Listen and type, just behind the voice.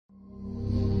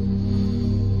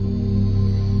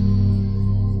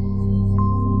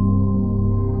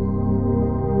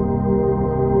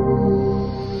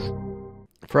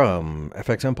From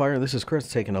FX Empire, this is Chris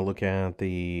taking a look at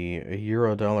the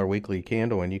Euro Dollar weekly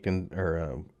candle, and you can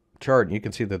chart. And you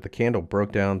can see that the candle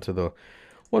broke down to the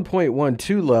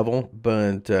 1.12 level,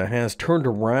 but has turned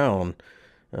around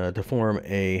to form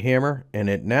a hammer, and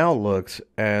it now looks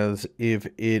as if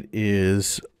it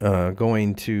is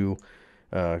going to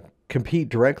compete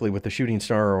directly with the shooting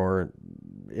star or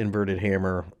inverted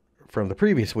hammer from the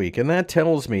previous week, and that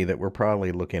tells me that we're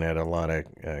probably looking at a lot of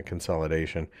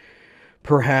consolidation.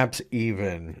 Perhaps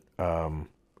even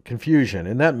confusion,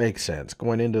 and that makes sense.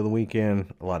 Going into the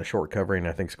weekend, a lot of short covering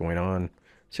I think is going on.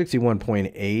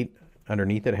 61.8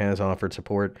 underneath it has offered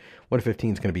support.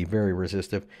 115 is going to be very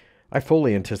resistive. I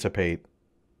fully anticipate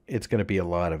it's going to be a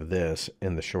lot of this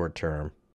in the short term.